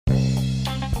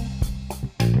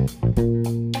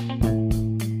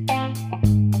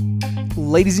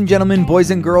Ladies and gentlemen,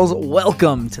 boys and girls,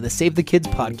 welcome to the Save the Kids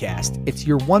podcast. It's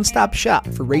your one-stop shop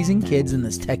for raising kids in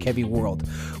this tech-heavy world.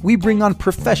 We bring on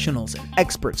professionals and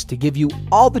experts to give you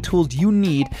all the tools you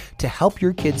need to help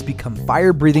your kids become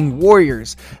fire-breathing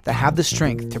warriors that have the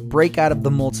strength to break out of the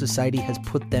mold society has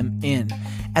put them in.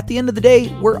 At the end of the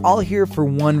day, we're all here for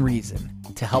one reason,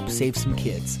 to help save some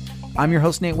kids. I'm your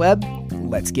host, Nate Webb.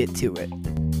 Let's get to it.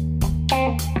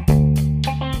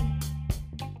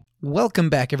 Welcome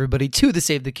back, everybody, to the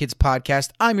Save the Kids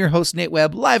podcast. I'm your host, Nate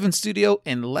Webb, live in studio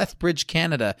in Lethbridge,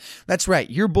 Canada. That's right,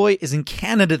 your boy is in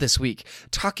Canada this week,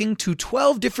 talking to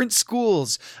 12 different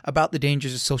schools about the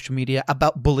dangers of social media,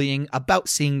 about bullying, about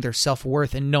seeing their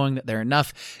self-worth and knowing that they're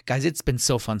enough. Guys, it's been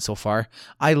so fun so far.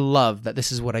 I love that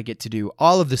this is what I get to do.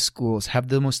 All of the schools have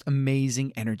the most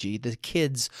amazing energy. The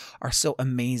kids are so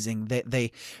amazing.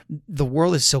 The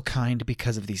world is so kind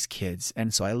because of these kids,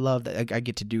 and so I love that I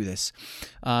get to do this.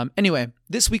 Anyway,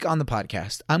 this week on the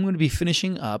podcast, I'm going to be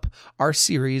finishing up our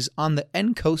series on the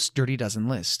NCOSE Dirty Dozen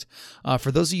list. For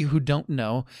those of you who don't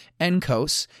know,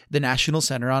 NCOSE, the National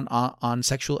Center on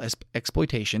Sexual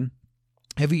Exploitation,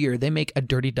 every year they make a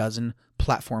Dirty Dozen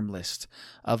platform list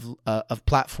of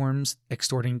platforms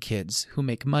extorting kids who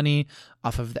make money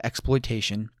off of the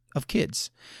exploitation of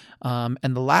kids. And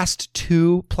the last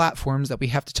two platforms that we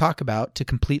have to talk about to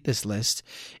complete this list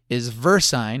is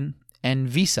Versign and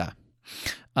Visa.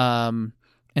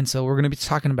 And so we're going to be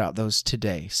talking about those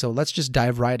today. So let's just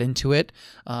dive right into it.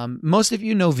 Most of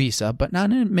you know Visa, but not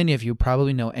many of you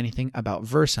probably know anything about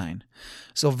Versign.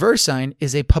 So Versign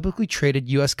is a publicly traded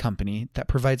U.S. company that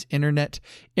provides internet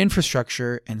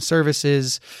infrastructure and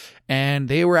services, and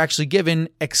they were actually given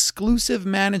exclusive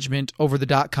management over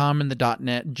the .com and the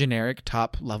 .net generic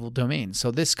top-level domains.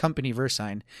 So this company,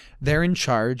 Versign, they're in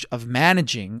charge of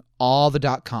managing all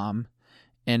the .com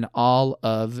and all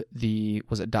of the,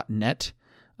 was it .net?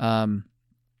 All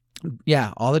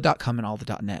the .com and all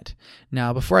the .net.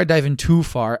 Now, before I dive in too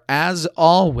far, as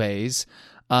always,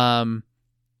 we're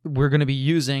going to be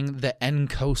using the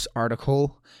NCOSE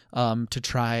article to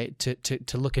try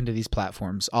to look into these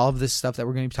platforms. All of this stuff that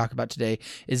we're going to be talking about today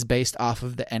is based off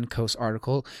of the NCOSE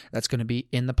article that's going to be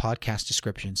in the podcast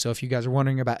description. So if you guys are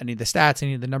wondering about any of the stats,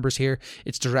 any of the numbers here,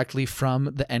 it's directly from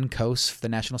the NCOSE, the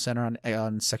National Center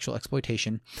on Sexual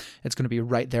Exploitation. It's going to be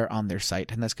right there on their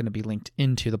site, and that's going to be linked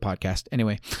into the podcast.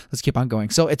 Anyway, let's keep on going.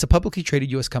 So it's a publicly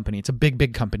traded U.S. company. It's a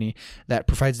big company that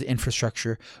provides the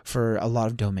infrastructure for a lot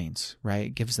of domains, right?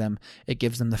 It gives them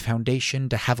the foundation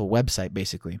to have a website,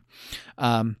 basically.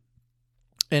 And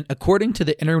according to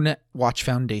the Internet Watch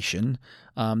Foundation,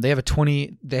 they have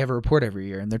a report every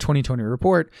year, and their 2020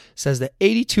 report says that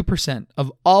 82%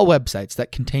 of all websites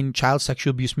that contain child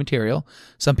sexual abuse material,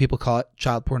 some people call it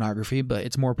child pornography, but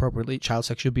it's more appropriately child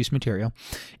sexual abuse material.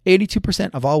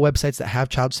 82% of all websites that have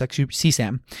child sexual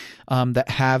CSAM, that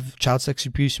have child sexual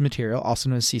abuse material, also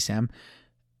known as CSAM.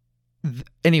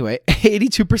 Anyway,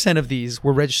 82% of these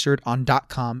were registered on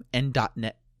 .com and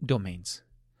 .net domains.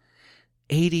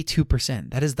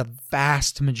 82%. That is the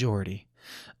vast majority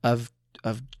of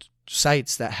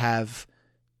sites that have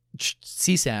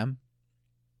CSAM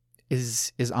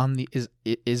is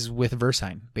with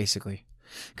Versign, basically,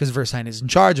 because Versign is in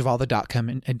charge of all the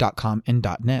 .com and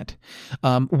 .net.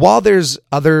 While there's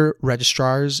other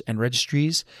registrars and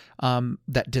registries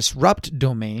that disrupt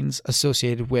domains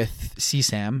associated with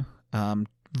CSAM,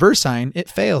 Versign, it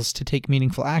fails to take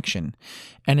meaningful action,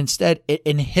 and instead it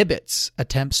inhibits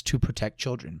attempts to protect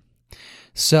children.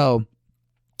 So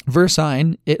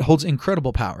Versign, it holds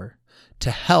incredible power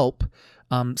to help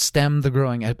stem the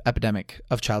growing epidemic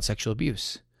of child sexual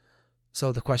abuse.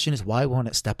 So the question is, why won't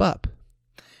it step up?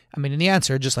 I mean, and the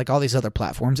answer, just like all these other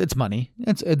platforms, it's money.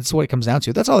 It's what it comes down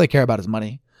to. That's all they care about is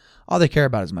money. All they care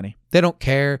about is money. They don't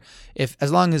care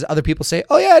as long as other people say,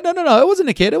 oh yeah, no, it wasn't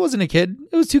a kid. It wasn't a kid.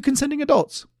 It was two consenting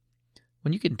adults.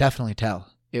 When you can definitely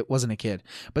tell it wasn't a kid,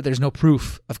 but there's no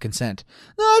proof of consent.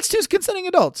 No, it's two consenting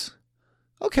adults.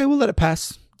 Okay, we'll let it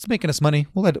pass. It's making us money.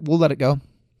 We'll let it go.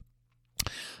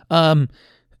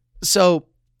 So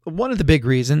one of the big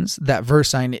reasons that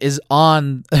Versign is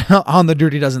on the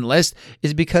Dirty Dozen list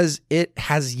is because it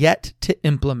has yet to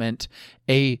implement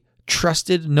a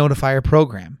trusted notifier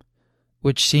program,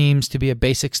 which seems to be a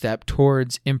basic step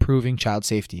towards improving child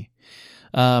safety.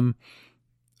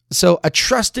 So a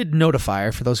trusted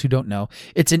notifier, for those who don't know,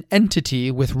 it's an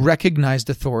entity with recognized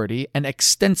authority and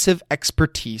extensive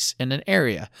expertise in an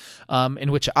area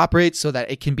in which it operates so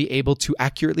that it can be able to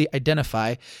accurately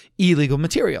identify illegal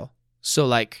material. So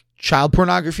like child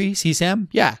pornography, CSAM,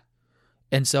 yeah.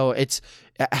 And so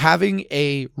Having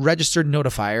a registered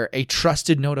notifier, a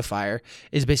trusted notifier,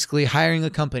 is basically hiring a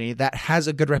company that has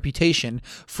a good reputation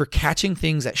for catching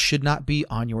things that should not be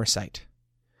on your site.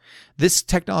 This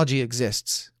technology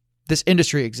exists. This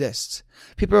industry exists.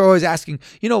 People are always asking,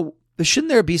 shouldn't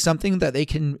there be something that it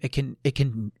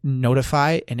can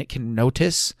notify and it can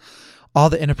notice all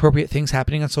the inappropriate things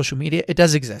happening on social media? It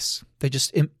does exist. They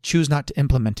just choose not to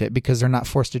implement it because they're not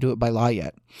forced to do it by law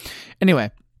yet.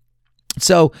 Anyway,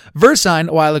 so VeriSign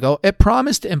a while ago, it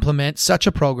promised to implement such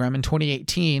a program in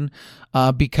 2018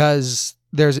 because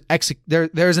there's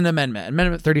an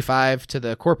amendment 35 to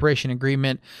the corporation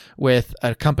agreement with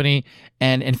a company.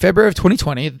 And in February of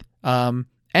 2020,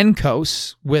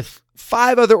 NCOSE, with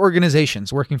 5 other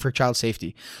organizations working for child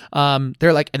safety,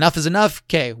 they're like, enough is enough.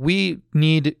 Okay, we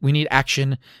need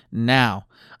action now.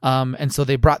 And so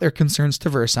they brought their concerns to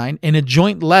VeriSign in a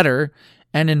joint letter,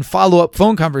 and in follow-up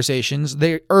phone conversations,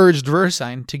 they urged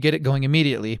VeriSign to get it going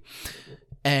immediately.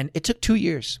 And it took 2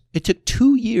 years. It took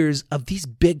 2 years of these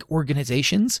big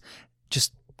organizations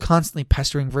just constantly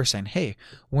pestering VeriSign. Hey,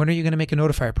 when are you going to make a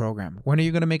notifier program? When are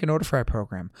you going to make a notifier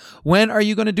program? When are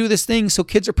you going to do this thing so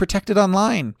kids are protected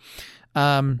online?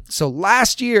 So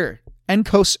last year,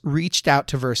 NCOSE reached out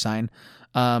to VeriSign,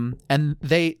 and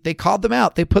they called them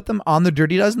out. They put them on the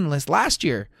Dirty Dozen list last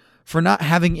year for not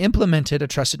having implemented a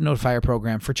trusted notifier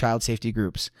program for child safety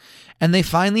groups. And they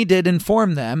finally did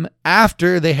inform them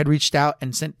after they had reached out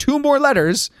and sent 2 more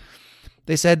letters.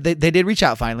 They said they did reach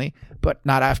out finally, but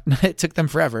not after. It took them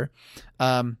forever.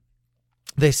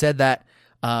 They said that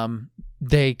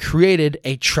they created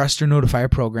a trusted notifier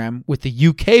program with the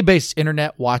UK-based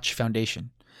Internet Watch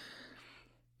Foundation.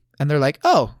 And they're like,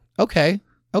 oh, okay,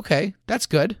 that's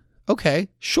good. Okay,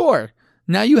 sure.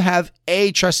 Now you have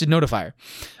a trusted notifier.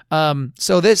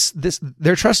 So this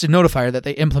their trusted notifier that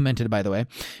they implemented, by the way,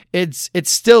 it's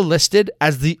still listed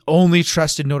as the only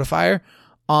trusted notifier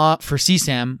for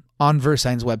CSAM on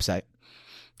VeriSign's website.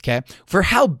 Okay. For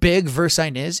how big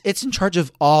VeriSign is, it's in charge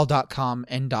of all .com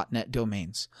and .net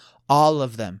domains, all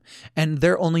of them. And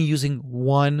they're only using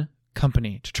one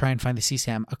company to try and find the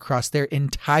CSAM across their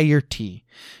entirety.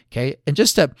 Okay. And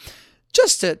just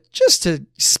to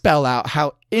spell out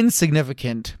how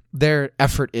insignificant their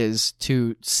effort is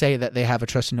to say that they have a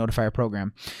trusted notifier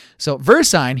program. So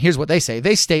VeriSign, here's what they say.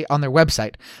 They state on their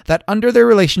website that under their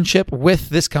relationship with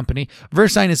this company,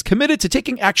 VeriSign is committed to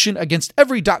taking action against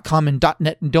every .com and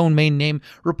 .net domain name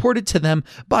reported to them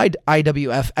by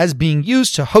IWF as being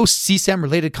used to host CSAM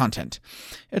related content.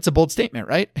 It's a bold statement,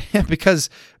 right? Because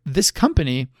this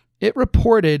company, it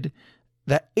reported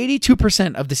that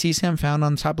 82% of the CSAM found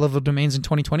on top-level domains in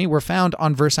 2020 were found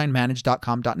on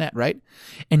VeriSignManaged.com.net, right?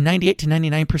 And 98 to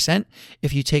 99%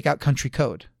 if you take out country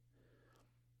code.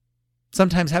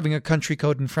 Sometimes having a country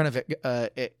code in front of it,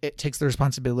 it takes the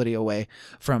responsibility away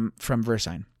from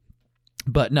VeriSign.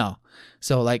 But no.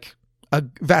 So like a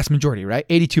vast majority, right?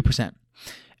 82%.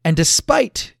 And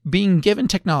despite being given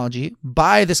technology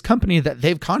by this company that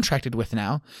they've contracted with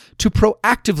now to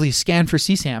proactively scan for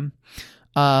CSAM,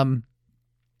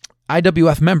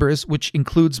 IWF members, which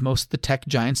includes most of the tech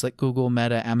giants like Google,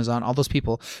 Meta, Amazon, all those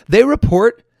people, they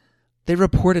reported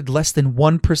less than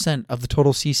 1% of the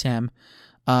total CSAM,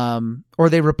 or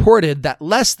they reported that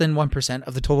less than 1%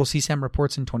 of the total CSAM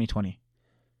reports in 2020.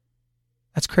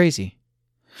 That's crazy.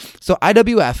 So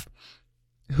IWF,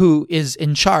 who is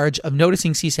in charge of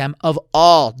noticing CSAM of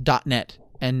all .net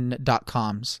and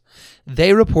 .coms,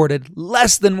 they reported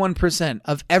less than 1%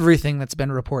 of everything that's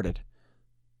been reported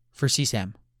for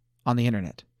CSAM on the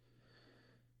internet.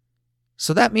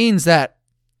 So that means that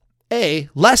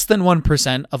less than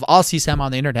 1% of all CSAM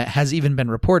on the internet has even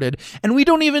been reported, and we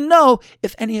don't even know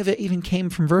if any of it even came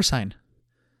from VeriSign.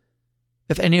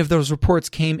 If any of those reports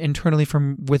came internally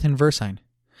from within VeriSign.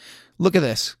 Look at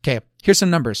this. Okay, here's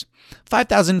some numbers.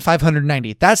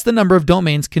 5,590. That's the number of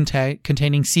domains containing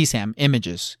CSAM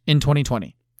images in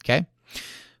 2020. Okay?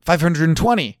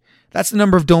 520. That's the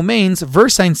number of domains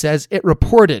VeriSign says it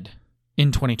reported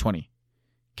in 2020.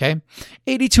 Okay?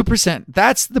 82%.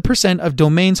 That's the percent of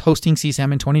domains hosting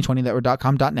CSAM in 2020 that were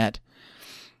 .com, .net.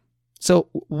 So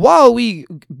while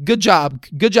good job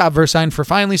VeriSign for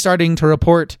finally starting to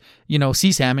report,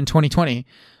 CSAM in 2020,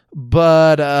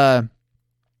 but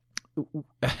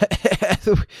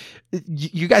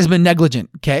you guys have been negligent,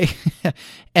 okay?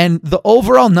 And the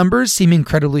overall numbers seem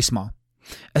incredibly small,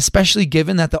 especially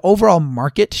given that the overall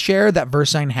market share that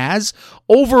VeriSign has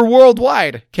over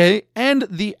worldwide, okay, and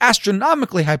the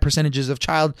astronomically high percentages of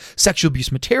child sexual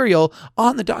abuse material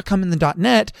on the .com and the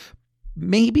 .net.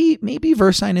 Maybe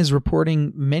VeriSign is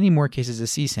reporting many more cases of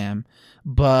CSAM,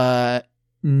 but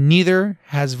either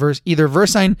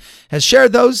VeriSign has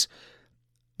shared those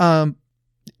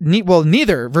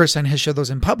Neither VeriSign has showed those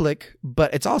in public,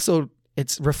 but it's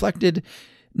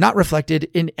not reflected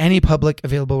in any public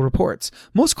available reports.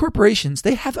 Most corporations,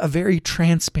 they have a very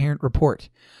transparent report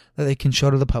that they can show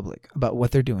to the public about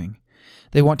what they're doing.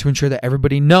 They want to ensure that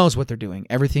everybody knows what they're doing,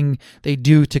 everything they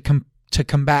do to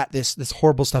combat this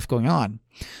horrible stuff going on.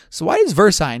 So why does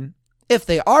VeriSign, if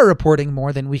they are reporting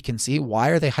more than we can see, why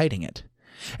are they hiding it?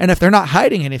 And if they're not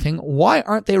hiding anything, why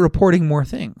aren't they reporting more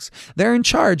things? They're in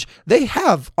charge. They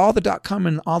have all the .com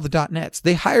and all the .nets.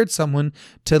 They hired someone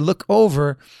to look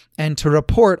over and to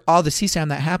report all the CSAM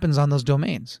that happens on those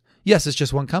domains. Yes, it's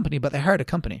just one company, but they hired a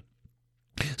company.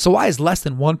 So why is less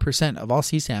than 1% of all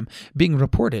CSAM being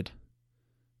reported?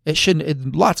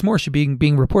 Lots more should be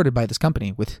being reported by this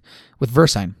company with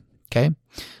VeriSign. Okay,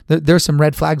 there's some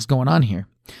red flags going on here.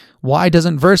 Why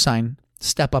doesn't VeriSign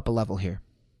step up a level here?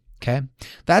 Okay,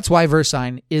 that's why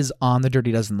VeriSign is on the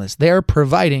Dirty Dozen list. They're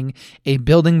providing a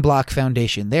building block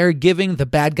foundation. They're giving the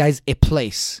bad guys a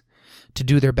place to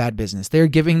do their bad business. They're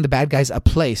giving the bad guys a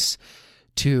place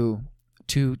to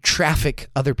traffic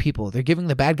other people. They're giving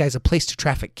the bad guys a place to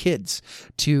traffic kids,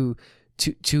 to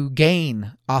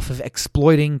gain off of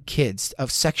exploiting kids,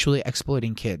 of sexually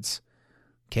exploiting kids.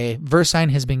 Okay,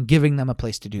 VeriSign has been giving them a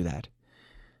place to do that.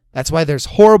 That's why there's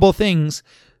horrible things.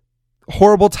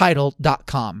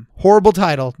 Horribletitle.com,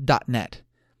 horribletitle.net.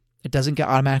 It doesn't get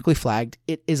automatically flagged.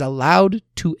 It is allowed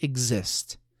to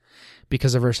exist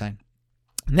because of VeriSign.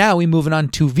 Now we moving on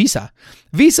to Visa.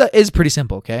 Visa is pretty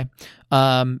simple, okay?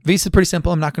 Visa is pretty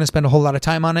simple. I'm not going to spend a whole lot of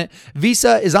time on it.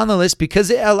 Visa is on the list because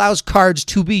it allows cards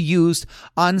to be used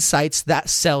on sites that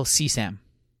sell CSAM.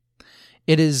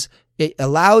 It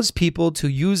allows people to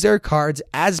use their cards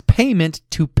as payment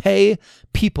to pay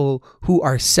people who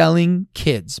are selling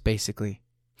kids, basically.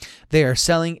 They are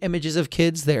selling images of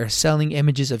kids. They are selling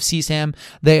images of CSAM.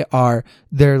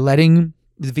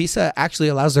 Visa actually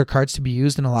allows their cards to be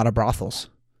used in a lot of brothels,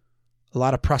 a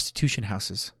lot of prostitution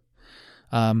houses.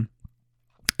 And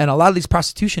a lot of these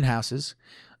prostitution houses,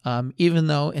 even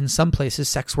though in some places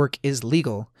sex work is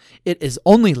legal, it is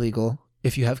only legal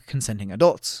if you have consenting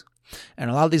adults. And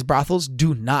a lot of these brothels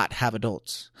do not have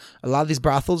adults. A lot of these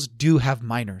brothels do have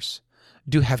minors,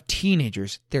 do have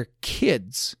teenagers. They're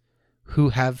kids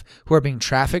who are being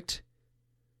trafficked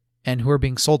and who are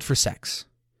being sold for sex.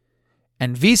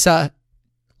 And Visa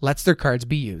lets their cards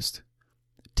be used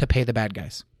to pay the bad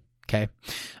guys. Okay.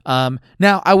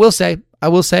 Now I will say,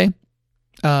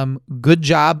 good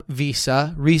job,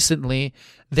 Visa. Recently,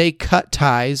 they cut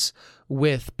ties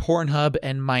with Pornhub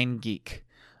and MindGeek.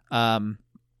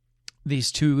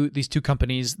 These two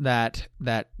companies that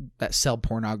sell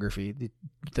pornography,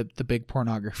 the big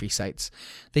pornography sites.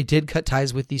 They did cut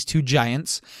ties with these two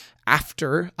giants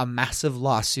after a massive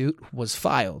lawsuit was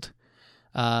filed.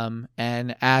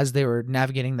 And as they were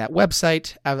navigating that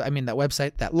lawsuit,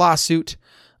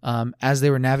 as they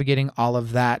were navigating all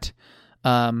of that,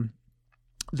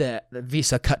 the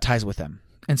Visa cut ties with them.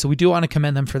 And so we do want to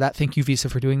commend them for that. Thank you, Visa,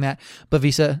 for doing that. But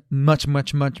Visa,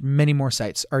 many more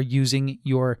sites are using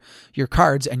your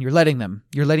cards, and you're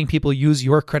letting people use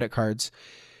your credit cards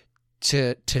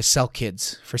to sell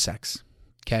kids for sex.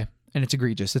 Okay. And it's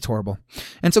egregious. It's horrible.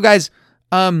 And so guys,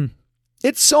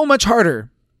 it's so much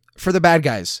harder for the bad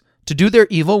guys to do their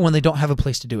evil when they don't have a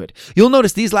place to do it. You'll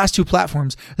notice these last two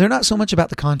platforms, they're not so much about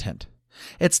the content.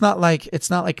 It's not like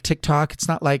TikTok. It's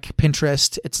not like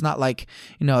Pinterest. It's not like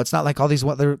all these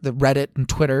the Reddit and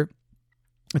Twitter.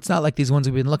 It's not like these ones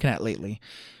we've been looking at lately.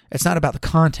 It's not about the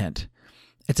content.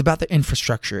 It's about the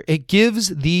infrastructure. It gives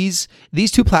these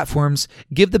two platforms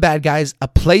give the bad guys a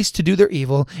place to do their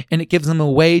evil, and it gives them a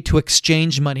way to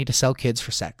exchange money to sell kids for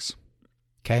sex.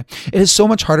 Okay? It is so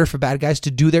much harder for bad guys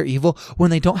to do their evil when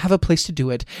they don't have a place to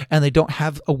do it and they don't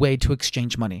have a way to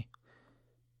exchange money.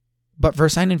 But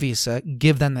VeriSign and Visa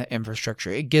give them that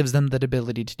infrastructure. It gives them the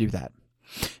ability to do that.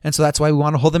 And so that's why we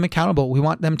want to hold them accountable. We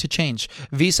want them to change.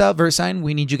 Visa, VeriSign,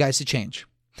 we need you guys to change.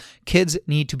 Kids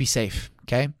need to be safe.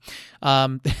 Okay.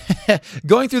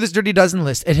 Going through this Dirty Dozen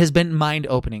list, it has been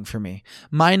mind-opening for me.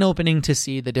 Mind-opening to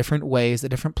see the different ways, the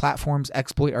different platforms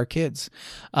exploit our kids.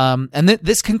 And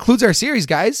this concludes our series,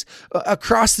 guys.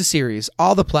 Across the series,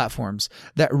 all the platforms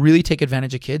that really take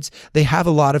advantage of kids, they have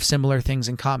a lot of similar things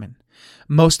in common.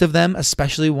 Most of them,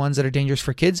 especially ones that are dangerous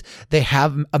for kids, they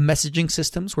have a messaging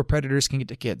systems where predators can get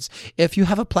to kids. If you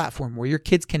have a platform where your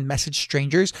kids can message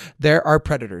strangers, there are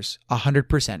predators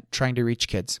 100% trying to reach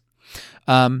kids.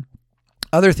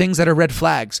 Other things that are red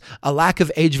flags, a lack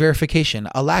of age verification,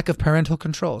 a lack of parental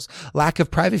controls, lack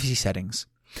of privacy settings.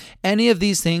 Any of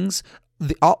these things,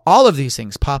 all of these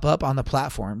things pop up on the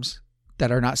platforms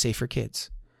that are not safe for kids.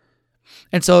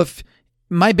 And so if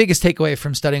my biggest takeaway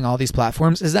from studying all these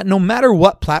platforms is that no matter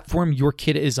what platform your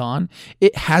kid is on,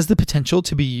 it has the potential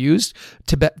to be used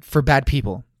for bad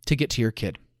people to get to your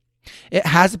kid. It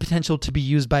has the potential to be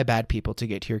used by bad people to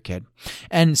get to your kid.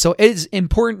 And so it is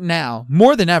important now,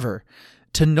 more than ever,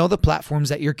 to know the platforms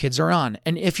that your kids are on.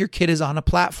 And if your kid is on a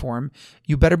platform,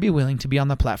 you better be willing to be on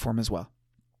the platform as well.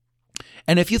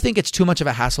 And if you think it's too much of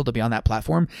a hassle to be on that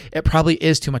platform, it probably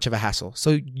is too much of a hassle.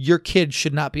 So your kid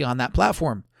should not be on that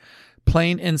platform.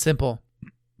 Plain and simple.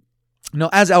 No,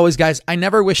 as always, guys, I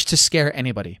never wish to scare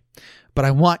anybody, but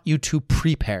I want you to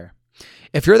prepare.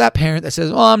 If you're that parent that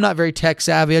says, I'm not very tech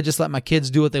savvy, I just let my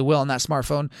kids do what they will on that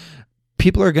smartphone,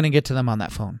 people are going to get to them on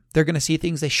that phone. They're going to see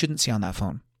things they shouldn't see on that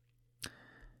phone.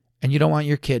 And you don't want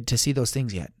your kid to see those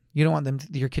things yet. You don't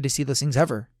want your kid to see those things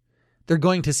ever. They're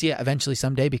going to see it eventually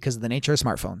someday because of the nature of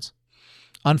smartphones.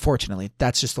 Unfortunately,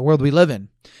 that's just the world we live in.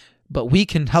 But we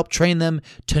can help train them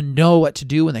to know what to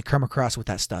do when they come across with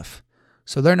that stuff,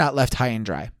 so they're not left high and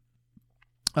dry.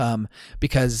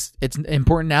 Because it's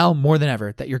important now more than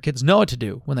ever that your kids know what to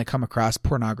do when they come across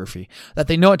pornography, that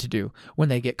they know what to do when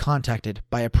they get contacted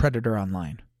by a predator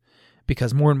online,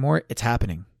 because more and more it's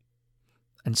happening.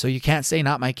 And so you can't say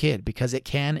not my kid, because it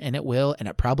can and it will, and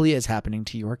it probably is happening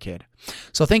to your kid.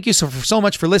 So thank you so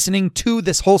much for listening to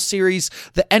this whole series,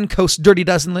 the NCOSE Dirty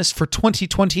Dozen list for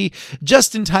 2020,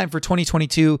 just in time for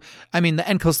 2022. I mean, the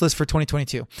NCOSE list for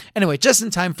 2022. Anyway, just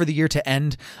in time for the year to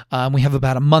end. We have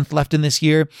about a month left in this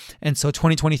year, and so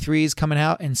 2023 is coming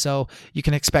out, and so you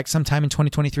can expect sometime in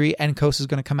 2023, NCOSE is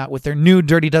going to come out with their new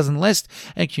Dirty Dozen list,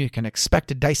 and you can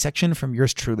expect a dissection from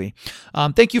yours truly.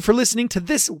 Thank you for listening to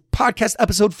this podcast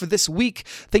episode for this week.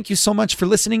 Thank you so much for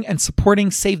listening and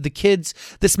supporting Save the Kids.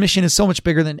 This mission is so much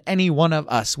bigger than any one of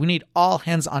us. We need all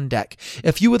hands on deck.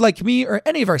 If you would like me or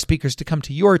any of our speakers to come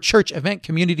to your church, event,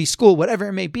 community, school, whatever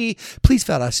it may be, please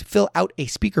fill out a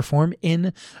speaker form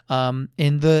in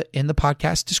the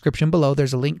podcast description below.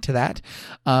 There's a link to that.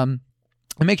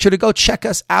 And make sure to go check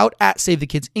us out at Save the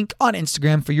Kids Inc. on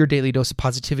Instagram for your daily dose of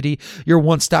positivity, your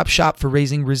one-stop shop for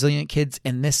raising resilient kids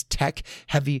in this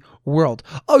tech-heavy world.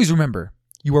 Always remember,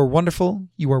 you are wonderful,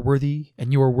 you are worthy,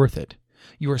 and you are worth it.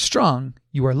 You are strong,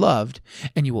 you are loved,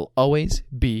 and you will always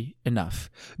be enough.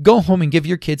 Go home and give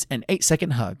your kids an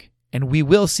 8-second hug, and we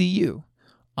will see you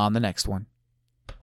on the next one.